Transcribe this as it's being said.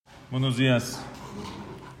Buenos días.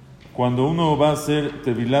 Cuando uno va a hacer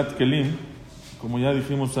Tebilat Kelim, como ya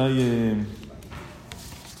dijimos,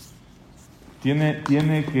 tiene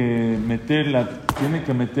que meter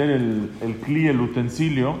el kli, el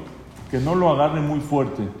utensilio, que no lo agarre muy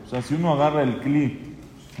fuerte. O sea, si uno agarra el kli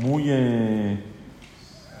muy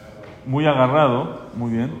agarrado,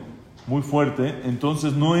 muy bien, muy fuerte,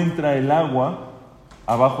 entonces no entra el agua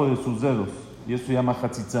abajo de sus dedos, y eso se llama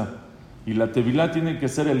hatzitza. Y la tevilá tiene que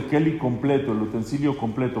ser el keli completo, el utensilio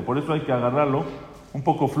completo. Por eso hay que agarrarlo un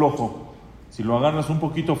poco flojo. Si lo agarras un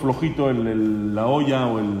poquito flojito, la olla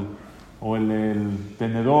o el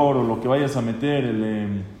tenedor o lo que vayas a meter,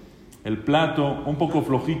 el plato, un poco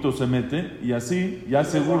flojito se mete, y así ya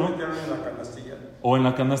seguro. O en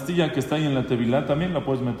la canastilla que está ahí en la tevilá también la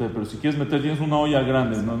puedes meter, pero si quieres meter, tienes una olla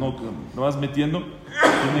grande, no lo vas metiendo,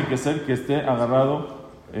 tiene que ser que esté agarrado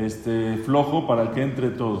flojo para que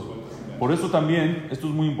entre todo. Por eso también, esto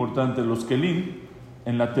es muy importante, los kelim,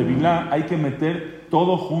 en la tevilá hay que meter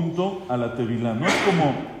todo junto a la tevilá. No es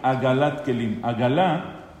como agalat kelim.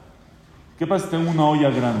 Agalá, ¿qué pasa si tengo una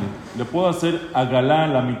olla grande? ¿Le puedo hacer agalá a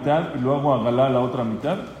la mitad y luego agalá a la otra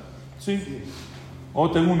mitad? Sí.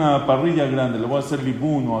 O tengo una parrilla grande, le voy a hacer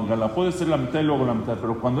libún o agalá. Puede ser la mitad y luego la mitad,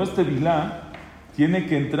 pero cuando es tevilá, tiene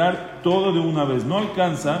que entrar todo de una vez. No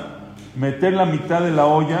alcanza meter la mitad de la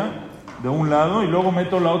olla de un lado y luego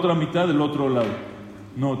meto la otra mitad del otro lado.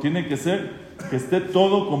 No, tiene que ser que esté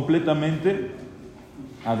todo completamente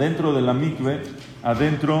adentro de la mikve,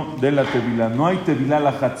 adentro de la tevilá. No hay tevilá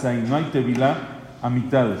la hatzai, no hay tevilá a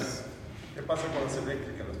mitades. ¿Qué pasa con las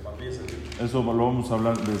eléctricas, las parrillas eléctricas? Eso lo vamos a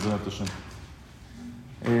hablar desde la Toshem.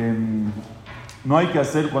 No hay que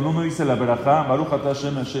hacer, cuando uno dice la verajá, Baruch atah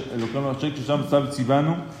Hashem Elokeinu Hashem Sham Sav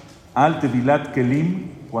Tzivanu, al tevilat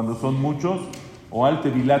kelim, cuando son muchos, o al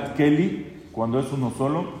tevilat keli, cuando es uno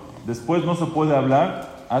solo. Después no se puede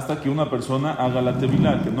hablar hasta que una persona haga la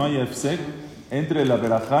tevilá, que no haya efsek entre la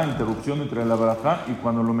verajá, interrupción entre la verajá y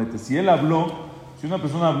cuando lo mete. Si una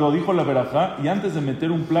persona habló, dijo la verajá, y antes de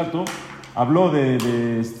meter un plato, habló,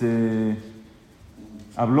 entonces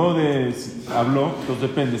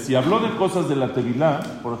depende. Si habló de cosas de la tevilá,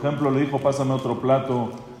 por ejemplo, le dijo, pásame otro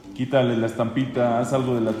plato, quítale la estampita, haz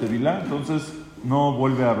algo de la tevilá, entonces no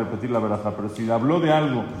vuelve a repetir la verajá. Pero si habló de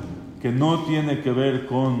algo que no tiene que ver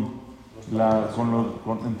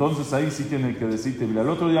entonces ahí sí tiene que decir tevilá. El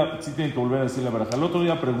otro día sí tiene que volver a decir la verajá. El otro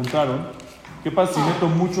día preguntaron, ¿qué pasa si meto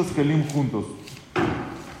muchos kelim juntos?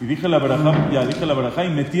 Y dije la verajá y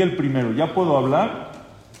metí el primero. ¿Ya puedo hablar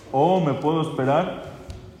o me puedo esperar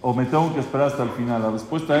o me tengo que esperar hasta el final? La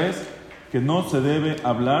respuesta es que no se debe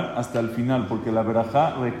hablar hasta el final, porque la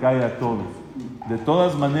verajá recae a todos. De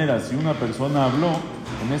todas maneras, si una persona habló,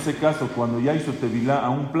 en ese caso, cuando ya hizo tevilá a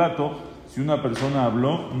un plato, si una persona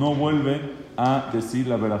habló, no vuelve a decir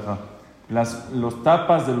la verajá. Los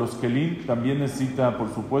tapas de los kelim también necesita,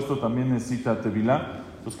 por supuesto, también necesita tevilá.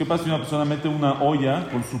 Pues, ¿qué pasa si una persona mete una olla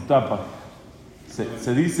con su tapa?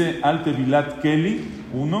 Se dice al tevilat keli,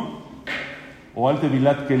 uno, o al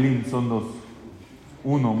tevilat kelim, son dos.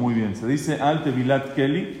 Uno, muy bien. Se dice al tevilat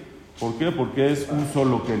keli, ¿por qué? Porque es un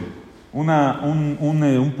solo keli.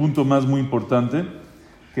 Un punto más muy importante,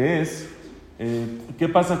 que es, ¿qué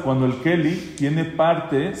pasa cuando el keli tiene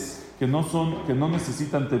partes que no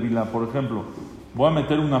necesitan tevilá? Por ejemplo, voy a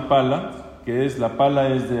meter una pala, la pala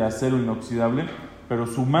es de acero inoxidable, pero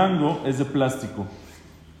su mango es de plástico.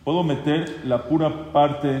 ¿Puedo meter la pura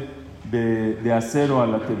parte de acero a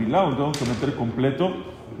la tevilá o tengo que meter completo?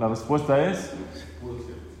 La respuesta es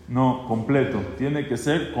no, completo. Tiene que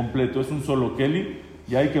ser completo. Es un solo keli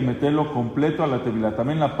y hay que meterlo completo a la tevilá.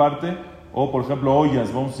 También la parte, o por ejemplo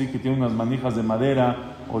ollas, vamos a decir que tiene unas manijas de madera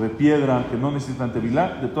o de piedra que no necesitan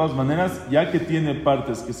tevilá. De todas maneras, ya que tiene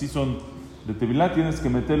partes que sí son de tevilá, tienes que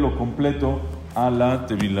meterlo completo a la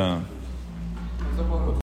tevilá.